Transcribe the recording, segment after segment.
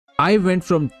I went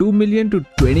from 2 million to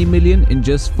 20 million in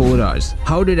just 4 hours.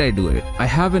 How did I do it? I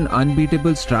have an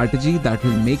unbeatable strategy that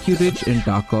will make you rich in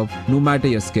Tarkov no matter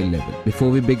your skill level.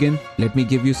 Before we begin, let me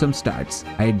give you some stats.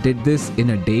 I did this in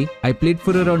a day. I played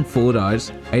for around 4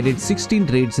 hours. I did 16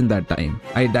 raids in that time.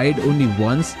 I died only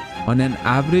once. On an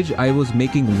average, I was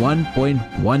making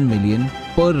 1.1 million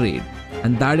per raid,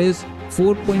 and that is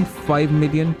 4.5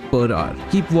 million per hour.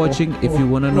 Keep watching if you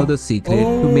wanna know the secret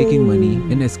to making money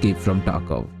in Escape from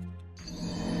Tarkov.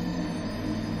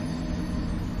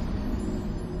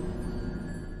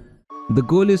 The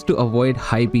goal is to avoid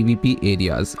high PvP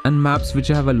areas and maps which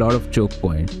have a lot of choke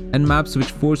point and maps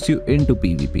which force you into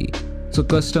PvP. So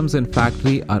customs and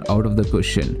factory are out of the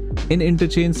question. In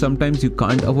interchange, sometimes you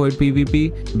can't avoid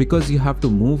PvP because you have to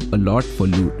move a lot for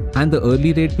loot, and the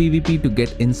early raid PvP to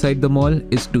get inside the mall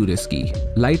is too risky.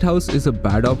 Lighthouse is a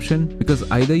bad option because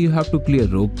either you have to clear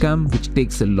rogue camp, which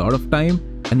takes a lot of time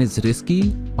and is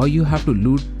risky, or you have to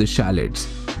loot the shallots,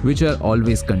 which are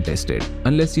always contested.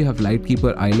 Unless you have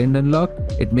Lightkeeper Island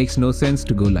unlocked, it makes no sense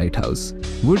to go Lighthouse.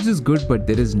 Woods is good, but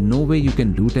there is no way you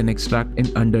can loot and extract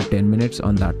in under 10 minutes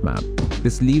on that map.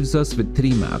 This leaves us with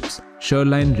 3 maps: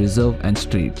 Shoreline, Reserve and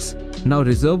Streets. Now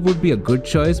Reserve would be a good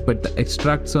choice, but the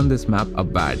extracts on this map are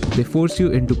bad. They force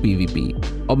you into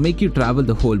PvP or make you travel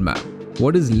the whole map.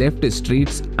 What is left is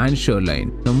Streets and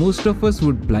Shoreline. Now most of us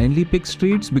would blindly pick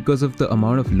Streets because of the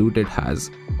amount of loot it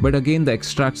has, but again the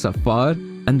extracts are far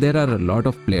and there are a lot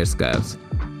of player scavs.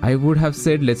 I would have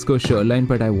said let's go Shoreline,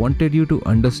 but I wanted you to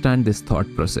understand this thought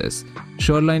process.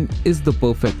 Shoreline is the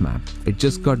perfect map. It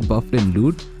just got buffed in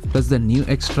loot, plus the new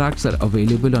extracts are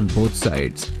available on both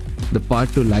sides. The part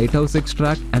to Lighthouse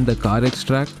extract and the car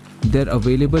extract, they're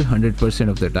available 100%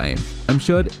 of the time. I'm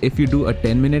sure if you do a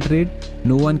 10-minute raid,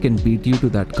 no one can beat you to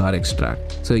that car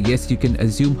extract. So yes, you can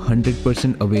assume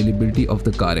 100% availability of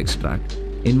the car extract.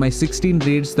 In my 16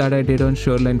 raids that I did on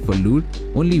Shoreline for loot,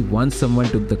 only once someone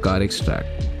took the car extract.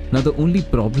 Now the only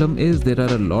problem is there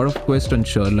are a lot of quests on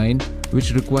Shoreline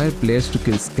which require players to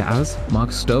kill scavs,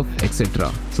 mark stuff,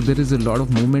 etc. So there is a lot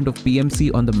of movement of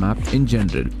PMC on the map in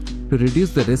general. To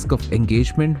reduce the risk of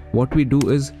engagement, what we do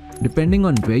is, depending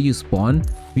on where you spawn,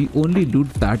 we only loot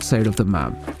that side of the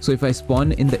map. So if I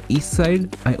spawn in the east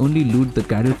side, I only loot the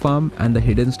cattle farm and the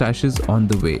hidden stashes on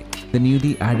the way. The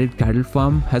newly added cattle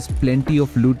farm has plenty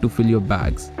of loot to fill your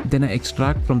bags. Then I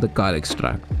extract from the car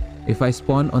extract. If I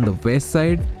spawn on the west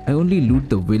side, I only loot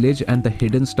the village and the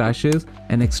hidden stashes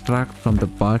and extract from the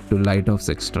part to Lighthouse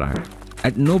extract.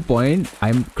 At no point I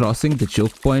am crossing the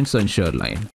choke points on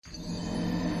Shoreline.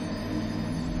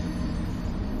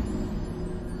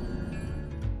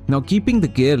 Now keeping the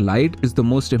gear light is the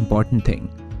most important thing.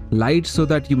 Light so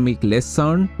that you make less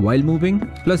sound while moving,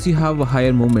 plus you have a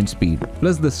higher movement speed,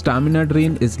 plus the stamina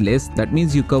drain is less, that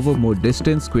means you cover more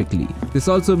distance quickly. This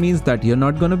also means that you're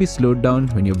not gonna be slowed down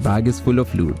when your bag is full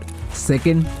of loot.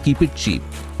 Second, keep it cheap.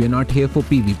 We're not here for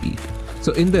PvP.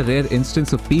 So in the rare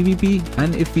instance of PvP,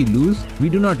 and if we lose, we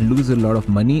do not lose a lot of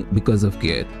money because of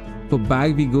gear. For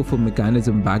bag, we go for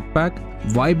Mechanism Backpack.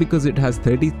 Why? Because it has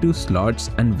 32 slots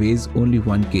and weighs only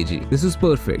 1 kg. This is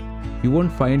perfect. You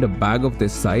won't find a bag of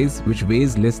this size which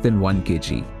weighs less than 1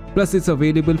 kg. Plus it's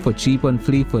available for cheap on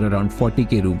flea for around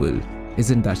 40k ruble.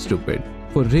 Isn't that stupid?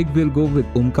 For rig, we'll go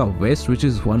with Umka Vest, which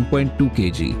is 1.2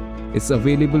 kg. It's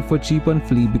available for cheap on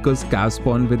flea because scavs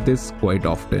spawn with this quite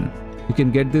often. You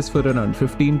can get this for around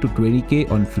 15 to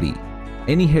 20k on flea.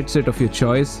 Any headset of your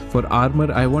choice. For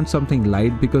armor, I want something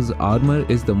light because armor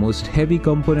is the most heavy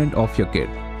component of your kit.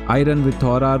 I run with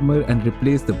Thor armor and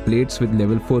replace the plates with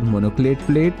level 4 monoclate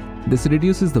plate. This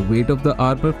reduces the weight of the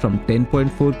armor from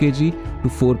 10.4 kg to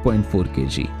 4.4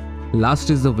 kg. Last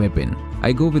is the weapon.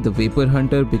 I go with the Vapor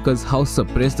Hunter because how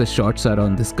suppressed the shots are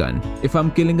on this gun. If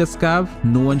I'm killing a scav,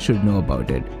 no one should know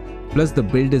about it. Plus the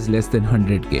build is less than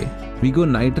 100k. We go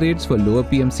night raids for lower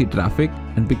PMC traffic,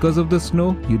 and because of the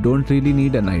snow, you don't really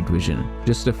need a night vision.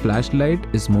 Just a flashlight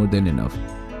is more than enough.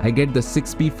 I get the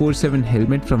 6P47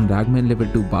 helmet from Ragman level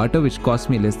 2 barter which cost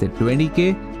me less than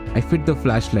 20k. I fit the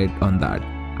flashlight on that.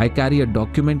 I carry a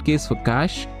document case for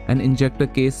cash and injector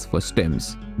case for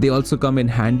stems. They also come in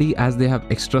handy as they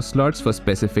have extra slots for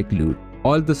specific loot.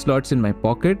 All the slots in my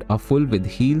pocket are full with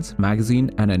heals,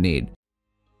 magazine and a nade.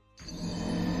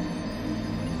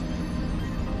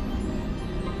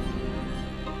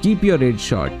 Keep your raid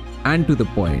short and to the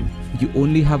point. You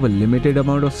only have a limited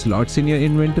amount of slots in your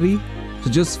inventory, so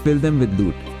just fill them with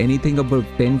loot. Anything above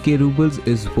 10k rubles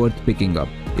is worth picking up.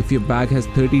 If your bag has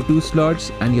 32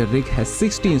 slots and your rig has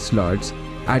 16 slots,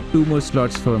 add 2 more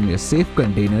slots from your safe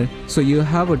container, so you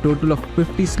have a total of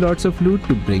 50 slots of loot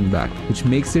to bring back, which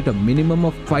makes it a minimum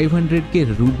of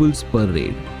 500k rubles per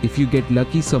raid. If you get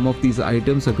lucky, some of these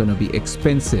items are gonna be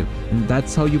expensive, and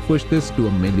that's how you push this to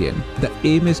a million. The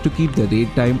aim is to keep the raid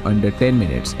time under 10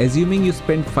 minutes. Assuming you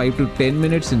spend 5 to 10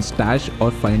 minutes in stash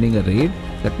or finding a raid,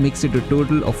 that makes it a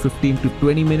total of 15 to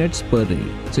 20 minutes per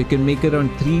raid. So you can make around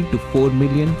 3 to 4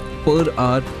 million per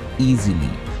hour easily.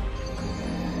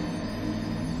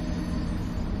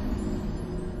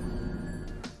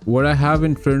 What I have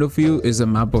in front of you is a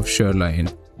map of Shoreline.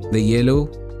 The yellow,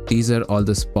 these are all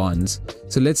the spawns.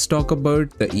 So let's talk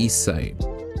about the east side.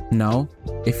 Now,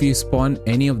 if you spawn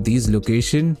any of these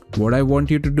locations, what I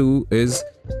want you to do is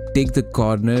take the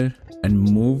corner and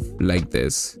move like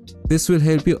this. This will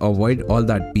help you avoid all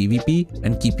that PvP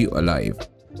and keep you alive.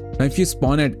 Now if you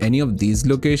spawn at any of these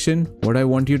locations, what I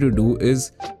want you to do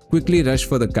is quickly rush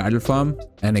for the cattle farm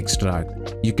and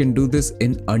extract. You can do this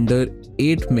in under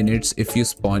 8 minutes if you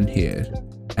spawn here.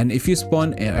 And if you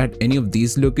spawn at any of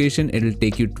these locations, it will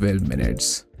take you 12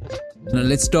 minutes. Now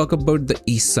let's talk about the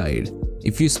east side.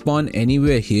 If you spawn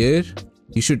anywhere here,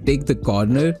 you should take the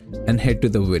corner and head to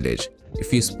the village.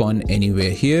 If you spawn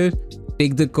anywhere here,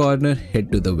 take the corner,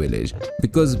 head to the village,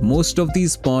 because most of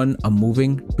these spawn are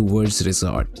moving towards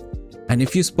resort. And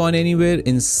if you spawn anywhere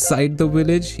inside the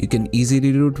village, you can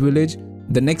easily loot village.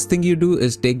 The next thing you do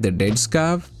is take the dead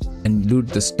scav and loot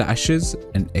the stashes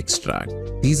and extract.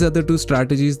 These are the two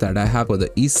strategies that I have for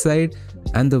the east side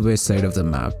and the west side of the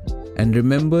map. And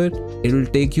remember, it will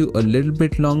take you a little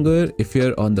bit longer if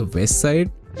you're on the west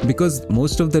side, because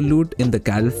most of the loot in the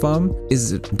cattle farm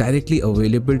is directly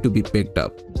available to be picked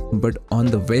up. But on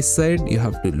the west side, you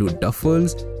have to loot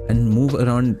duffels and move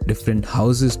around different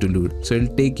houses to loot, so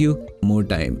it'll take you more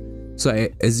time. So I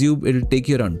assume it'll take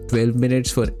you around 12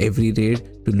 minutes for every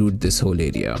raid to loot this whole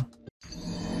area.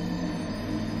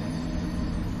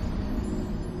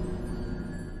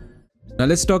 Now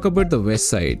let's talk about the west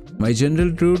side. My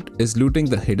general route is looting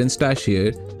the hidden stash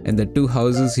here and the 2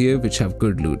 houses here which have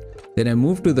good loot. Then I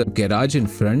move to the garage in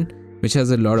front, which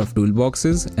has a lot of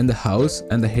toolboxes, and the house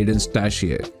and the hidden stash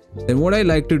here. Then what I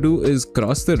like to do is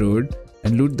cross the road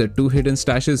and loot the 2 hidden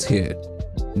stashes here.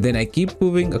 Then I keep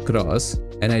moving across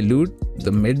and I loot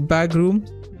the mid bag room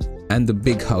and the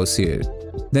big house here.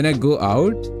 Then I go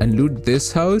out and loot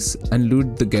this house and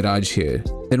loot the garage here.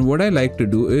 Then what I like to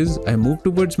do is I move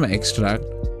towards my extract,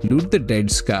 loot the dead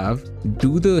scav,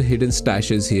 do the hidden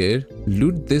stashes here,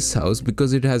 loot this house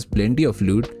because it has plenty of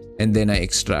loot, and then I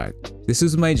extract. This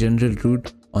is my general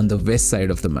route on the west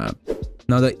side of the map.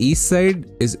 Now the east side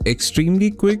is extremely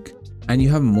quick and you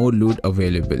have more loot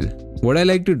available. What I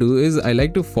like to do is I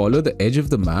like to follow the edge of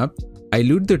the map. I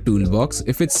loot the toolbox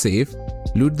if it's safe,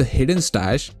 loot the hidden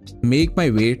stash, make my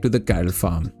way to the cattle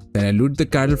farm. Then I loot the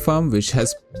cattle farm which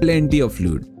has plenty of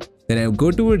loot. Then I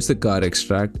go towards the car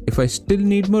extract. If I still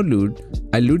need more loot,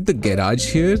 I loot the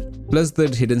garage here plus the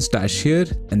hidden stash here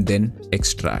and then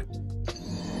extract.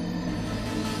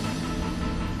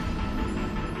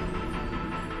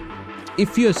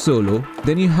 If you're solo,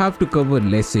 then you have to cover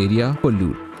less area for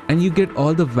loot and you get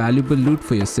all the valuable loot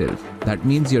for yourself. That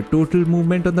means your total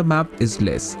movement on the map is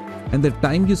less and the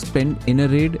time you spend in a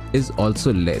raid is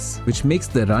also less, which makes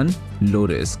the run low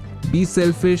risk. Be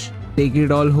selfish, take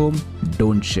it all home,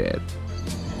 don't share.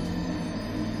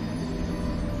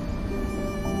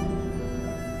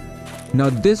 Now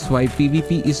this why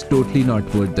PvP is totally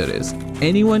not worth the risk.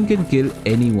 Anyone can kill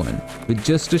anyone with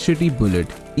just a shitty bullet,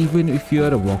 even if you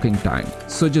are a walking tank.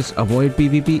 So just avoid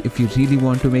PvP if you really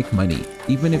want to make money.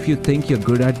 Even if you think you're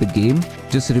good at the game,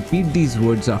 just repeat these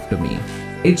words after me.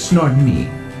 It's not me,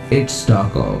 it's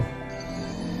Tarkov.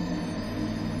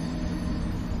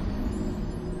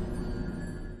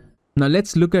 Now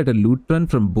let's look at a loot run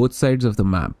from both sides of the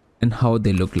map and how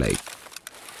they look like.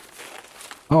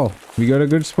 Oh, we got a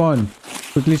good spawn.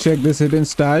 Quickly check this hidden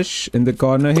stash in the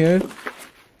corner here.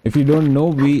 If you don't know,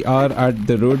 we are at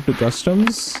the road to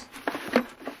customs.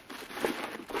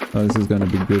 Oh, this is gonna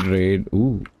be good raid.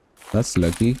 Ooh, that's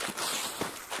lucky.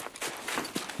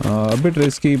 A bit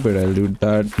risky, but I'll do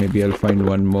that. Maybe I'll find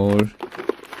one more.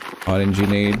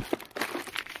 Orangeade.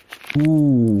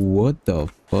 Ooh, what the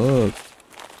fuck?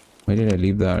 Why did I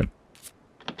leave that?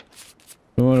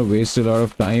 Don't want to waste a lot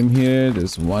of time here.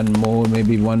 There's one more,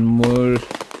 maybe one more.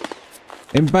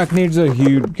 Impact needs are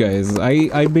huge, guys.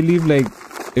 I believe like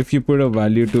if you put a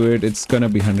value to it, it's gonna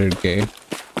be 100k.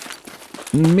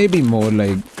 Maybe more,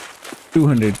 like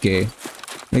 200k.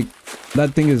 Like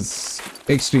that thing is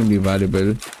extremely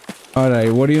valuable.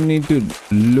 Alright, what you need to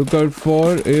look out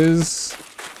for is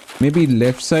maybe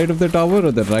left side of the tower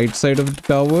or the right side of the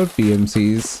tower,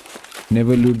 PMCs.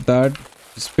 Never loot that.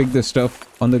 Just pick the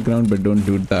stuff on the ground, but don't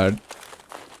loot that.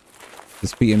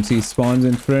 This PMC spawns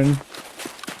in front.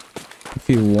 If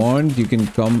you want, you can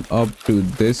come up to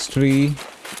this tree.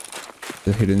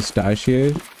 The hidden stash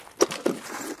here.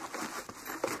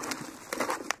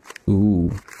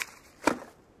 Ooh.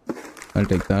 I'll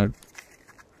take that.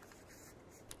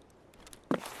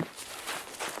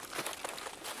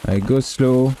 Alright, go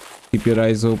slow. Keep your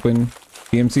eyes open.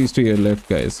 PMCs to your left,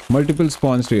 guys. Multiple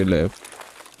spawns to your left.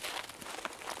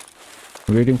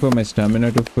 Waiting for my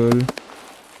stamina to fill.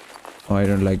 Oh, I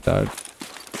don't like that.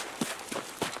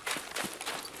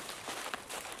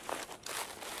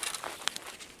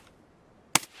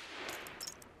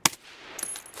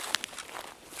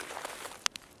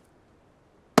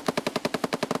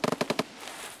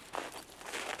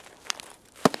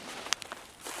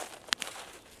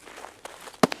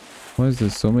 Why is there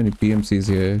so many PMCs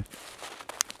here?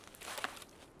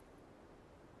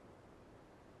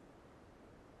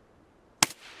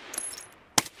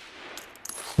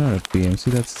 It's not a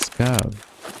PMC, that's a scav.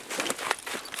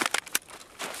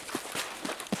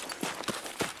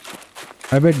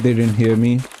 I bet they didn't hear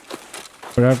me.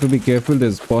 But I have to be careful,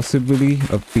 there's possibly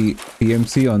a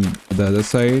PMC on the other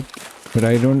side. But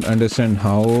I don't understand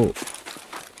how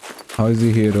is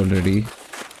he here already?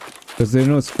 Because there are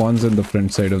no spawns on the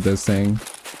front side of this thing.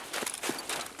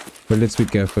 But let's be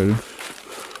careful.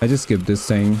 I just skip this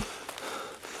thing.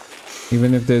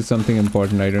 Even if there's something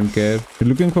important, I don't care. We're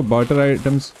looking for barter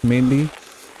items mainly.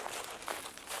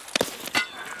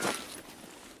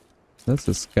 That's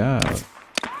a scav.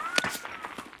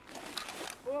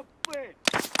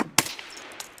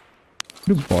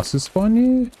 Do bosses spawn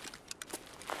here?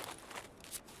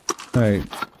 Alright.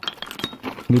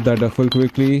 Do that duffel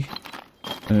quickly.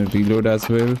 And reload as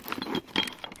well.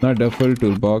 Not duffel,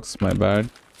 toolbox, my bad.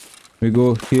 We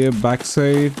go here,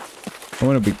 backside. I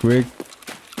want to be quick.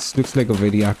 This looks like a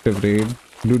very active raid.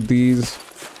 Loot these.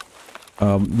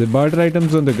 The barter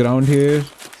items on the ground here.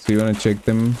 So you want to check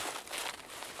them.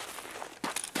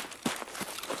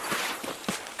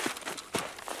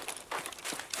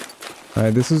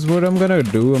 Alright, this is what I'm gonna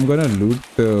do. I'm gonna loot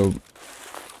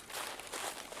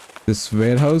this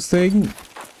warehouse thing.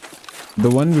 The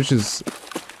one which is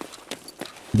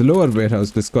the lower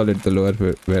warehouse. Let's call it the lower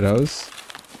warehouse.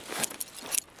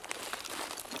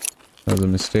 That was a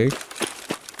mistake.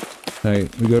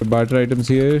 Alright, we got barter items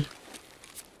here.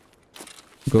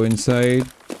 Go inside.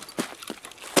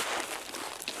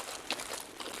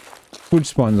 Food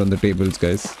spawns on the tables,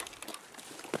 guys.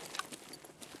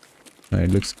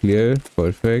 Alright, looks clear.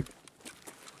 Perfect.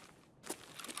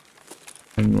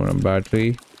 And more on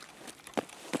battery.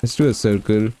 Let's do a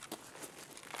circle.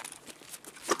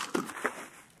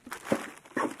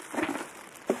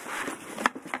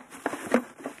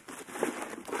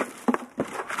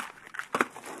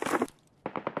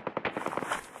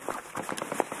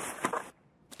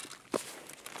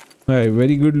 Alright,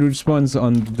 very good loot spawns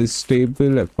on this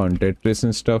table. I found Tetris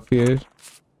and stuff here.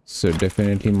 So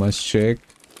definitely must check.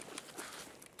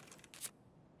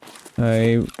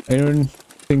 I don't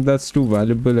think that's too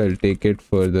valuable. I'll take it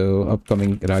for the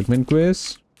upcoming Ragman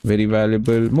quest. Very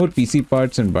valuable. More PC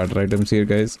parts and barter items here,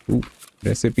 guys. Ooh,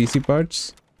 did I say PC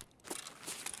parts?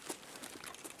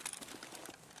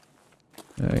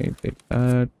 I take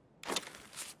that.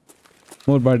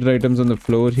 More barter items on the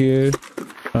floor here.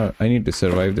 I need to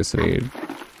survive this raid.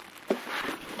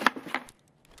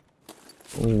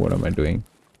 Oh, what am I doing?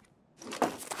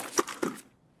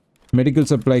 Medical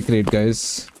supply crate,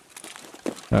 guys.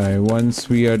 Alright, once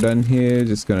we are done here,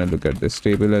 just gonna look at this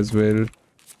table as well.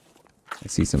 I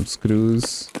see some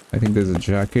screws. I think there's a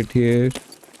jacket here.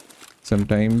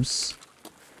 Sometimes.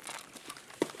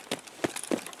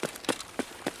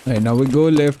 Alright, now we go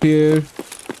left here.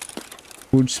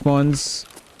 Food spawns.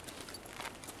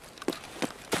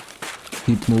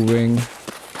 Keep moving.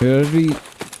 We're already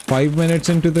 5 minutes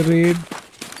into the raid.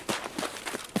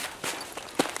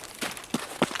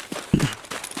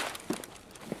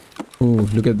 Oh,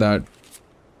 look at that.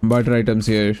 Barter items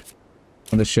here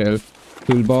on the shelf.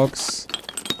 Toolbox.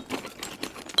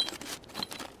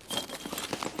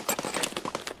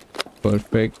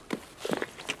 Perfect.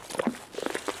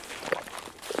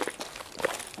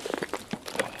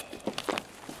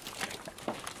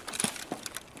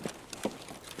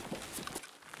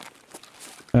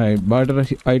 Alright, barter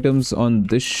items on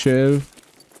this shelf.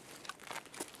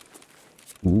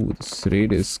 Ooh, this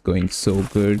raid is going so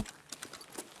good.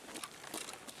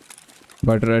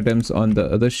 Barter items on the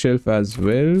other shelf as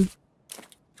well.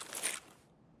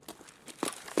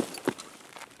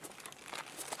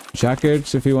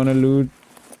 Jackets if you want to loot.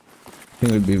 I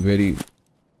think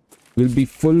will be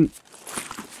full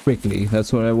quickly.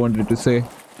 That's what I wanted to say.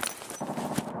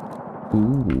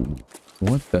 Ooh,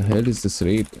 what the hell is this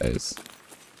raid, guys?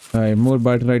 Alright, more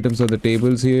barter items on the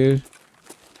tables here.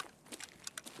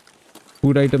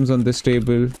 Food items on this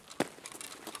table.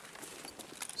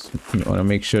 So I want to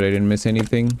make sure I didn't miss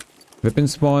anything. Weapon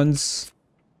spawns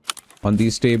on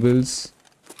these tables.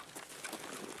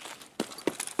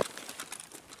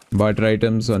 Barter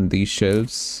items on these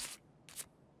shelves.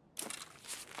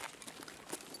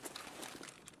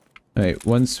 Alright,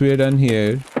 once we're done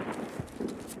here,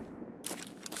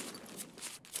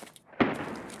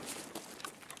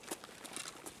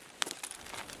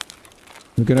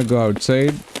 I'm gonna go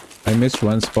outside. I missed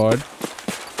one spot.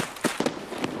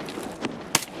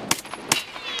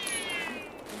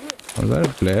 Was that a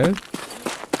player?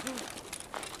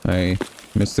 I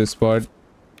missed this spot.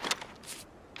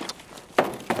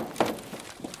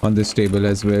 On this table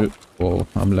as well. Oh,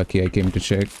 I'm lucky I came to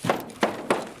check.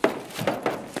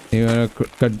 You wanna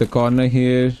cut the corner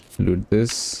here, loot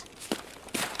this.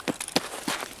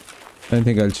 I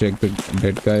think I'll check the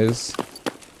dead guys.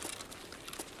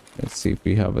 Let's see if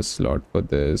we have a slot for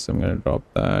this. I'm gonna drop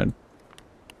that.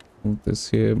 Move this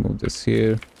here, move this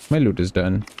here. My loot is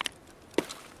done.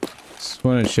 Just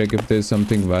wanna check if there's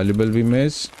something valuable we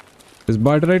missed. There's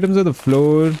barter items on the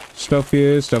floor, stuff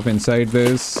here, stuff inside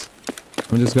this.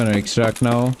 I'm just gonna extract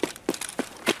now.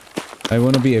 I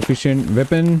wanna be efficient.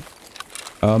 Weapon.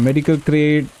 Medical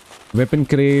crate, weapon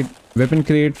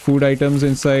crate, food items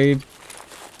inside,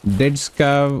 dead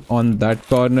scav on that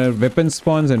corner, weapon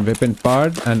spawns and weapon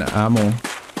part, and ammo.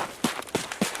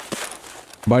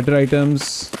 Barter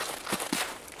items.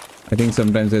 I think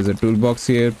sometimes there's a toolbox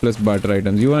here, plus barter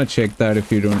items. You want to check that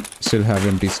if you don't still have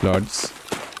empty slots.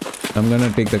 I'm gonna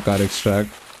take the car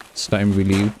extract. It's time we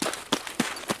leave.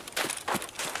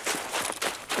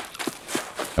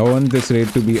 I want this raid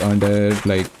to be under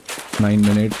like 9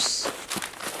 minutes.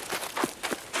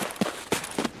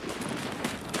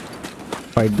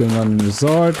 Fight going on in the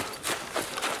resort.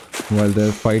 While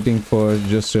they're fighting for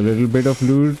just a little bit of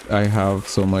loot, I have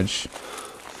so much.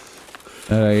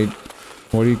 Alright.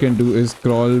 What you can do is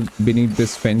crawl beneath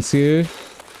this fence here.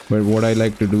 But what I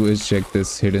like to do is check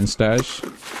this hidden stash.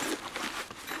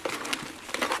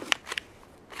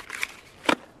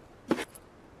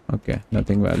 Okay,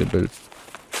 nothing valuable.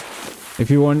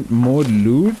 If you want more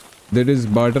loot, there is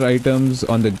barter items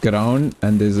on the ground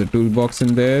and there's a toolbox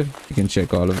in there. You can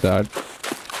check all of that.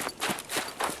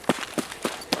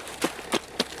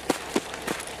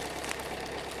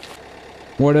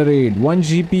 What a raid. 1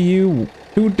 GPU,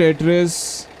 2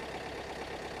 Tetris,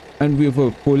 and we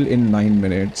were full in 9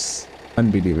 minutes.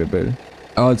 Unbelievable.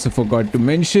 I also forgot to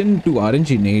mention 2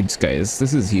 RNG nades, guys.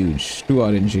 This is huge. 2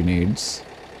 RNG nades.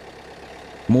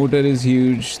 Motor is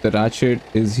huge. The ratchet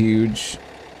is huge.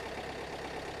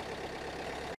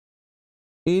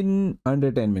 In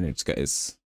under 10 minutes,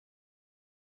 guys.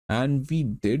 And we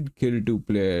did kill 2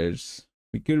 players.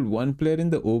 We killed 1 player in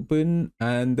the open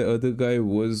and the other guy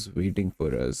was waiting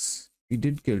for us. We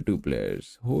did kill 2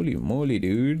 players. Holy moly,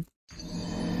 dude.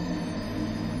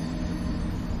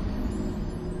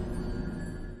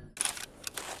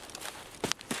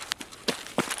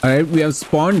 Alright, we have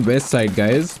spawned west side,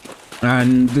 guys.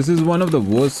 And this is one of the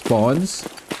worst spawns.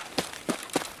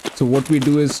 So what we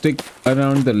do is stick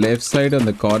around the left side on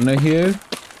the corner here.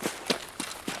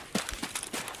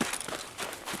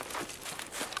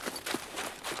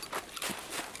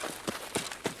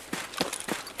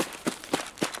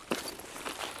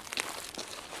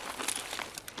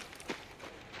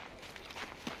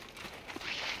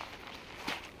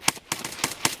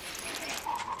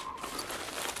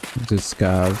 Just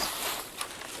scavs.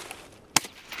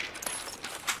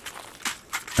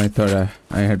 I thought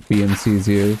I had PMCs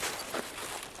here.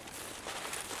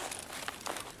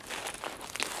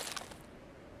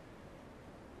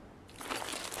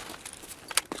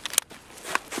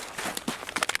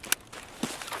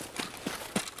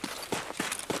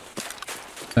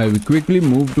 We quickly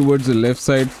move towards the left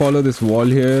side, follow this wall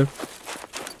here.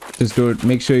 Just don't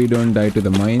make sure you don't die to the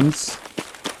mines.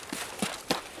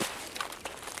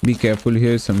 Be careful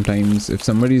here. Sometimes if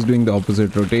somebody is doing the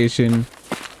opposite rotation,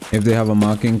 if they have a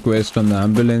marking quest on the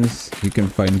ambulance, you can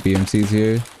find PMCs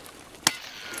here.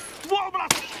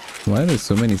 Why are there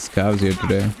so many scavs here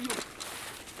today?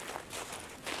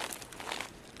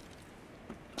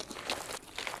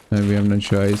 We have no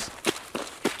choice.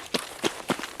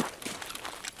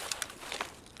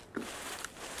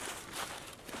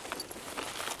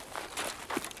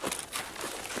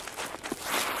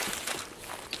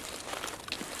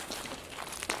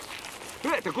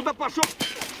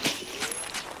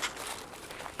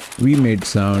 We made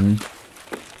sound.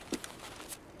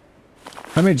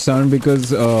 I made sound because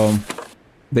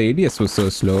the ADS was so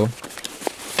slow.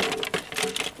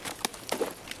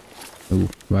 Ooh,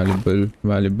 valuable,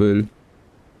 valuable.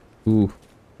 Ooh,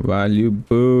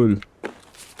 valuable.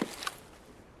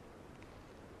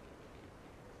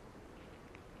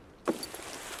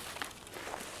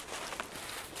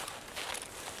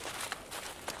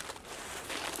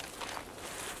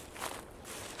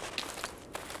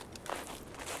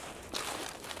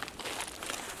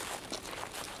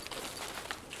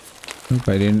 Hope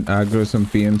I didn't aggro some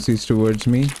PMCs towards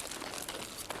me.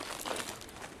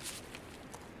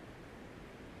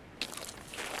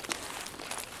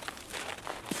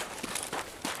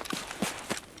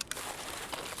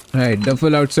 Alright,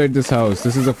 duffel outside this house.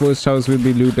 This is the first house we'll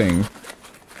be looting.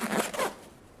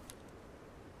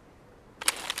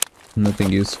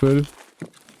 Nothing useful.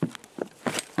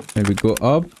 Maybe go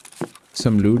up.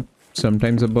 Some loot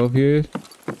sometimes above here.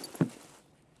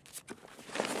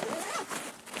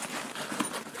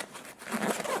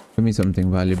 Give me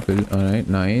something valuable. Alright,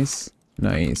 nice.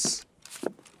 Nice.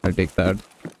 I'll take that.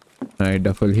 Alright,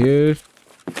 duffel here.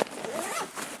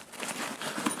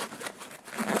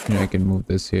 I can move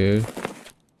this here.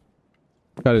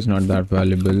 Car is not that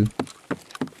valuable.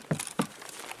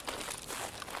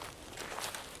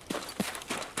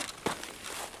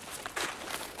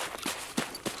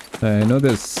 I know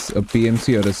there's a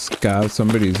PMC or a scav.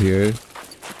 Somebody's here.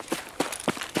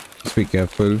 Just be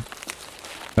careful.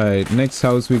 Alright, next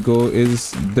house we go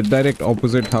is the direct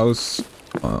opposite house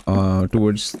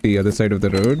towards the other side of the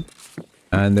road.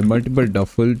 And the multiple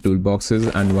duffel,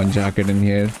 toolboxes, and one jacket in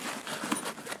here.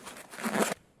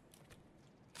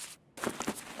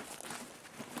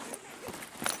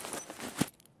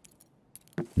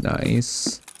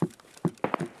 Nice.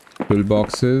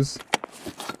 Toolboxes.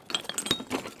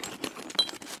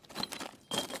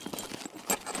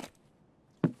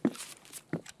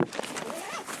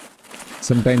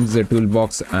 Sometimes the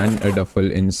toolbox and a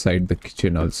duffel inside the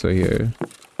kitchen also here.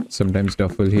 Sometimes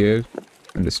duffel here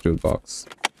and this toolbox.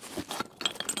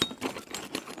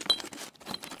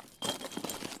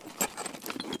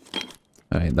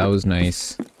 Alright, that was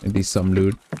nice. At least some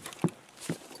loot.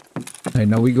 Alright,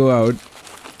 now we go out.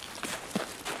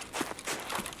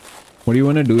 What you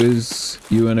want to do is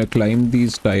you want to climb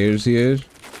these tires here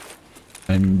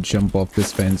and jump off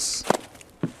this fence.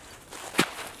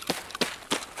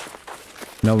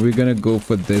 Now we're gonna go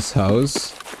for this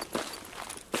house.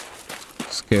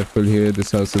 Just careful here.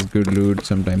 This house is good loot.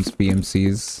 Sometimes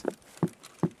PMCs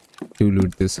to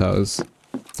loot this house.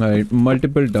 Alright,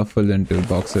 multiple duffel and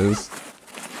toolboxes.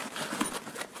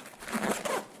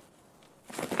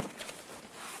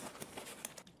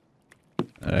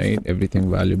 Alright,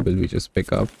 everything valuable we just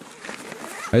pick up.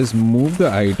 I just move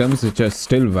the items which are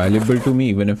still valuable to me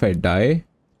even if I die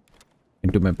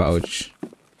into my pouch.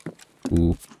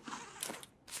 Ooh.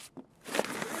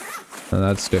 Now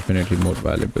that's definitely more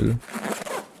valuable.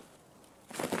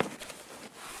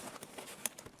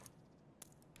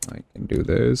 I can do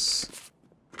this.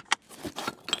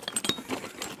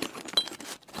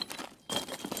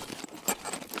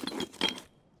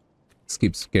 This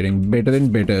keeps getting better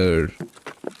and better.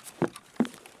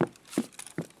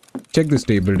 Check this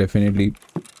table, definitely.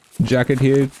 Jacket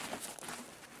here.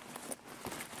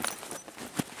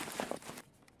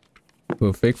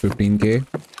 Perfect, 15k.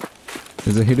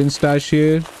 There's a hidden stash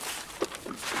here.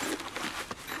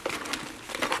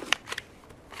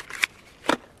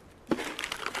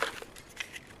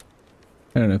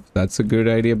 I don't know if that's a good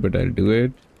idea, but I'll do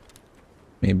it.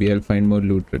 Maybe I'll find more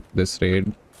loot at this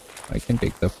raid. I can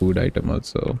take the food item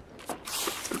also.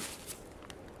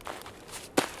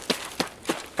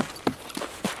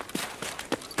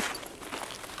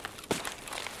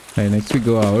 Alright, next we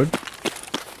go out.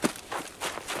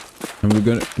 And we're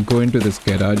gonna go into this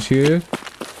garage here.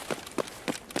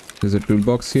 There's a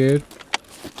toolbox here.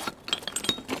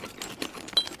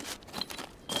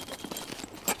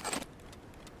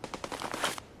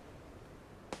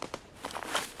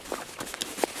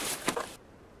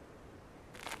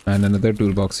 And another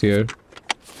toolbox here.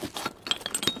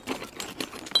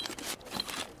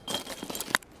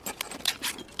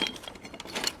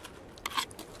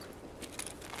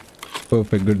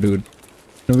 Perfect, good dude.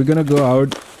 Now we're gonna go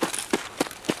out.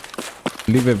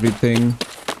 Leave everything.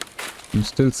 I'm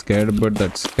still scared about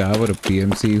that scav or a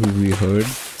PMC who we heard.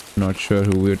 Not sure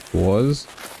who it was.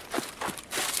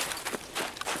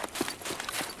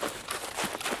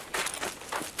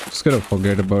 Just gotta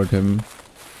forget about him.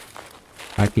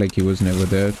 Act like he was never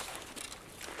there.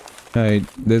 Alright,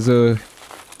 there's a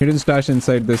hidden stash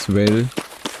inside this well.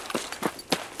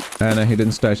 And a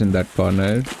hidden stash in that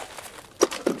corner.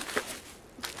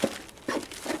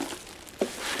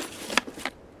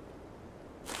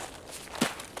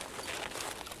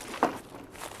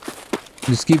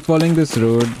 Just keep following this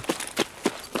road.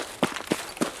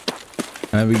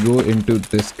 And we go into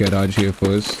this garage here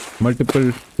first.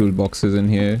 Multiple toolboxes in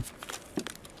here.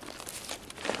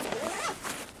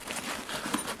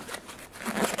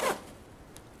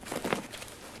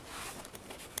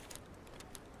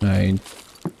 Right.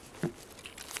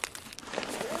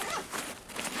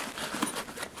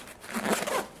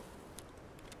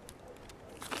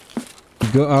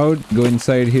 Go out, go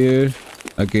inside here.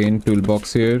 Again,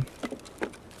 toolbox here.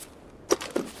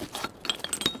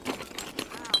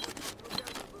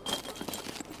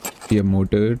 Here,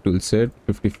 motor, tool set,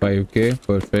 55k,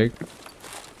 perfect.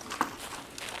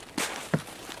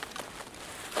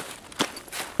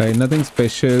 Nothing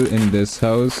special in this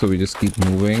house, so we just keep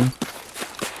moving.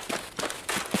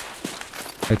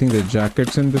 I think there are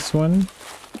jackets in this one.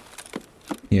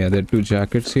 Yeah, there are 2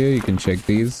 jackets here, you can check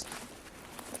these.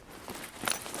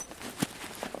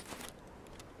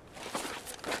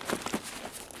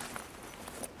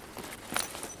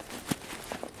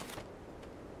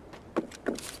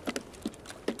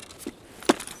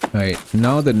 Alright,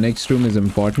 now the next room is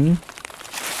important.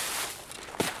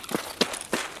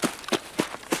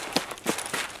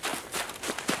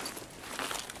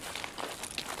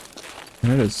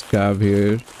 Let's scav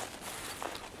here.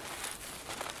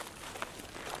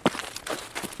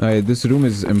 Alright, this room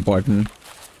is important.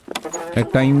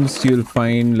 At times you'll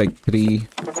find like 3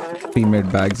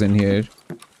 pre-made bags in here.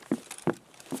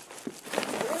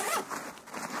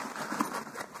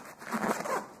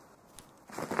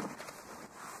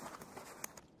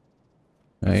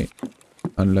 Right,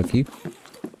 unlucky.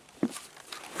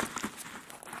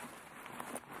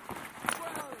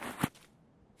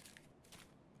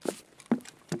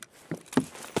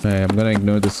 Right, I'm gonna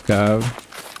ignore the scav.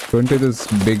 Go into this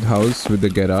big house with the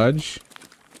garage.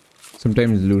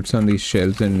 Sometimes loot's on these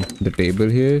shelves and the table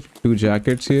here. 2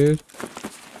 jackets here.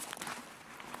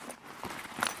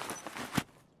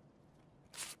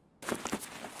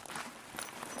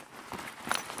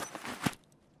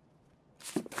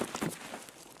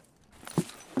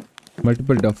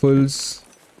 Multiple duffels.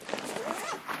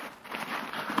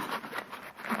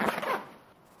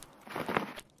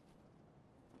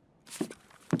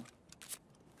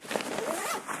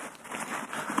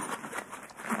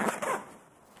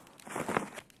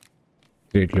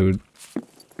 Great loot.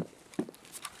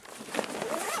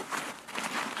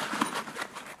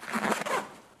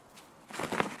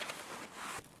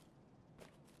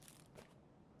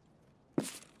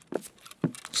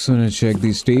 So let's check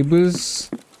these tables.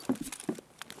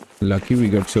 Lucky we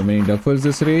got so many duffels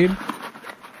this raid.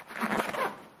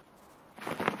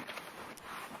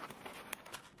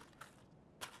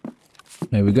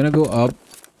 Now we're gonna go up.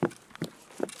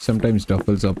 Sometimes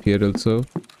duffels up here also.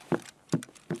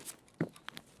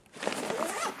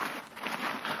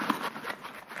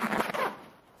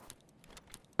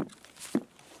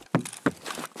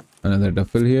 Another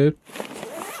duffel here.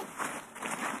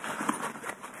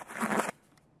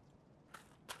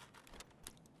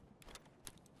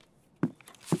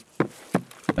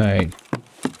 Alright.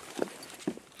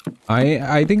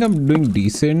 I think I'm doing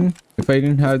decent. If I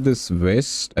didn't have this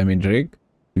vest, I mean rig,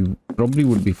 we probably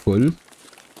would be full.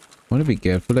 I want to be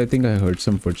careful. I think I heard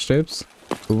some footsteps.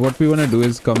 So what we want to do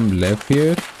is come left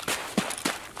here.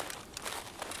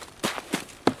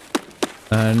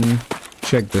 And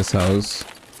check this house.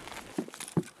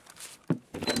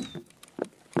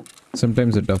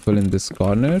 Sometimes a duffel in this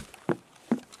corner.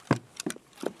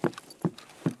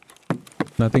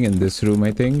 Nothing in this room,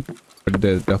 I think. But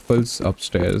the duffels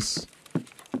upstairs.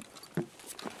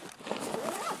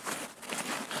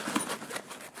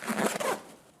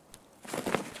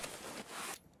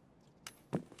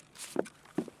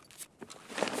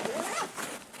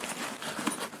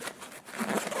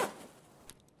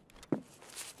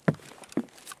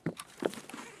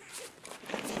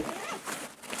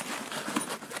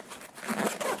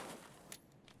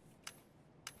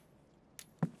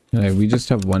 Alright, we just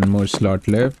have one more slot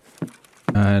left.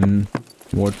 And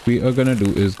what we are gonna do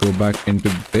is go back into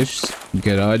this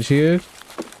garage here.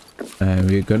 And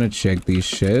we're gonna check these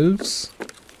shelves.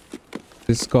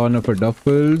 This corner for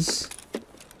duffels.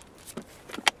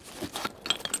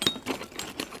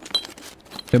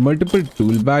 There are multiple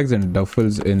tool bags and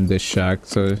duffels in this shack,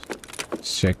 so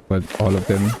let's check for all of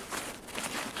them.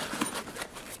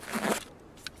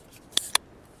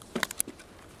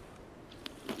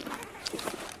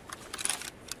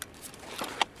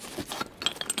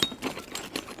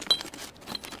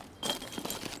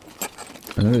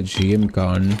 Another GM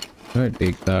gun. I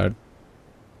take that.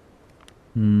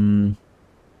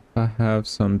 I have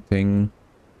something.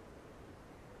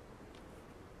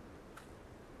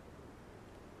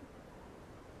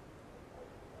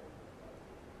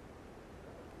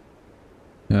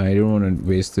 I don't want to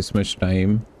waste this much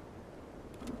time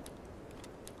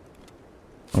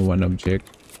on one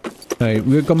object. Alright,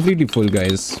 we're completely full,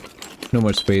 guys. No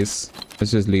more space.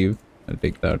 Let's just leave. I'll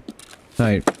take that.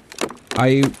 Alright.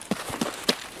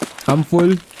 I'm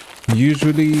full.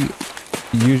 Usually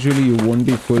you won't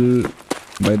be full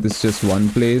by this just one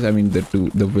place. I mean the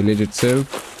village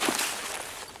itself.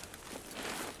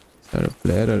 Is that a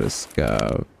flare or a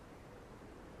scav?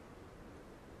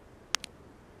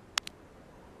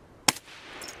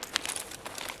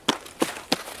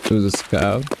 It was a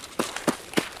scav.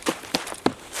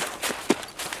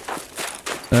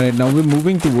 Alright, now we're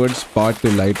moving towards part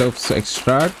to lighthouse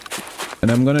extract, and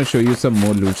I'm gonna show you some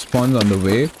more loot spawns on the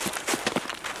way.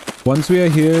 Once we are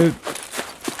here,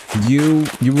 you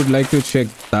would like to check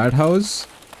that house.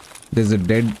 There's a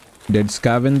dead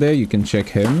scav in there. You can check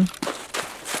him.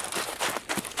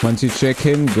 Once you check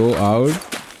him, go out,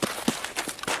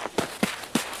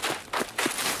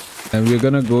 and we're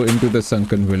gonna go into the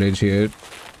sunken village here.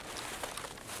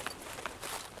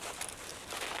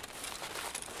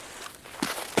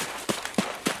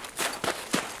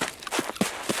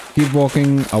 Keep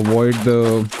walking, avoid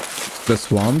the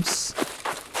swamps.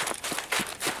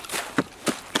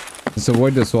 Just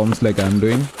avoid the swamps like I'm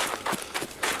doing.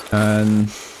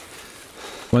 And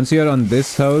once you're on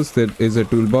this house, there is a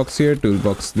toolbox here,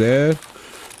 toolbox there.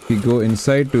 We go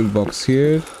inside, toolbox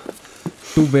here.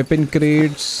 2 weapon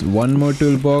crates, 1 more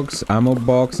toolbox, ammo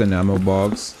box and ammo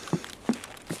box.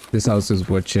 This house is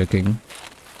worth checking.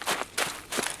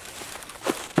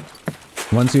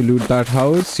 Once you loot that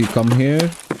house, you come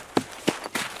here.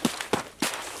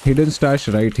 Hidden stash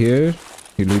right here.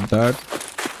 You loot that.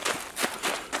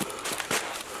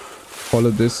 Follow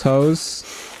this house.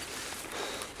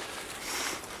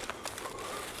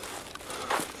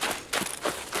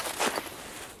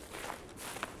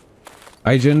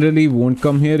 I generally won't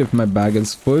come here if my bag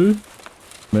is full,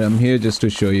 but I'm here just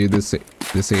to show you this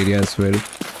area as well.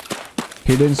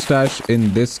 Hidden stash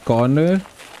in this corner,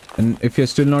 and if you're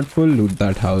still not full, loot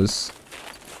that house.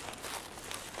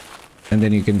 And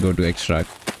then you can go to extract.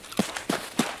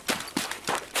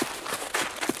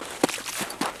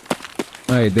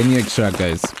 Alright, then you extract,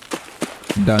 guys.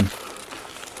 Done.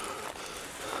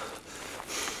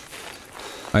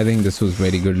 I think this was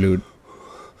very good loot.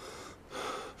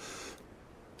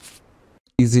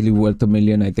 Easily worth $1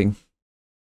 million, I think.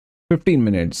 15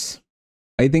 minutes.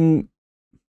 I think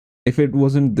if it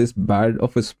wasn't this bad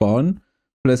of a spawn,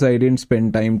 plus I didn't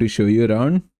spend time to show you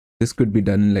around, this could be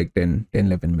done in like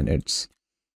 10-11 minutes.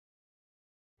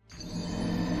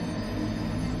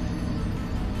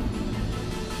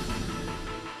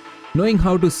 Knowing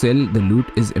how to sell the loot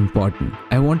is important.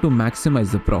 I want to maximize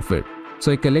the profit.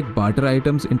 So I collect barter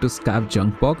items into scav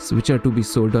junk box which are to be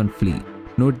sold on flea.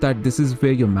 Note that this is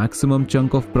where your maximum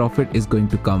chunk of profit is going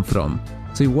to come from.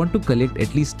 So you want to collect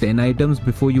at least 10 items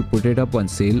before you put it up on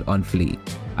sale on flea.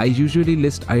 I usually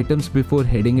list items before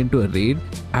heading into a raid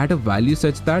at a value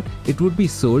such that it would be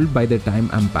sold by the time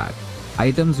I'm back.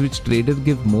 Items which traders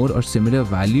give more or similar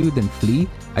value than flea,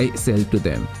 I sell to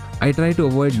them. I try to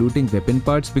avoid looting weapon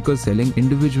parts because selling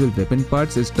individual weapon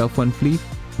parts is tough on flea,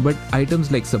 but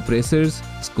items like suppressors,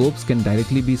 scopes can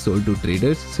directly be sold to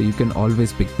traders, so you can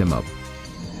always pick them up.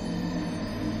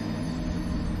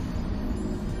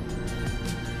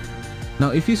 Now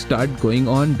if you start going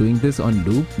on doing this on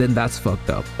loop, then that's fucked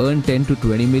up. Earn 10 to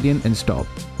 20 million and stop.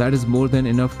 That is more than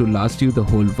enough to last you the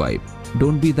whole vibe.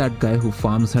 Don't be that guy who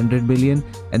farms 100 million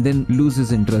and then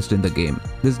loses interest in the game.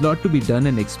 There's a lot to be done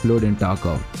and explode in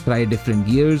Tarkov. Try different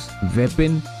gears,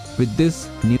 weapon with this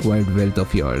new acquired wealth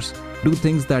of yours. Do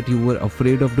things that you were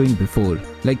afraid of doing before,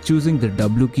 like choosing the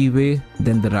W key way,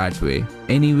 then the rat way.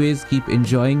 Anyways, keep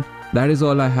enjoying. That is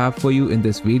all I have for you in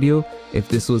this video. If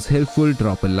this was helpful,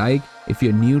 drop a like. If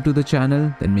you're new to the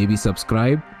channel, then maybe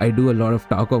subscribe. I do a lot of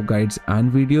Tarkov guides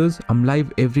and videos. I'm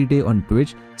live every day on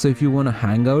Twitch, so if you wanna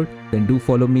hang out, then do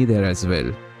follow me there as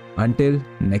well. Until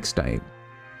next time.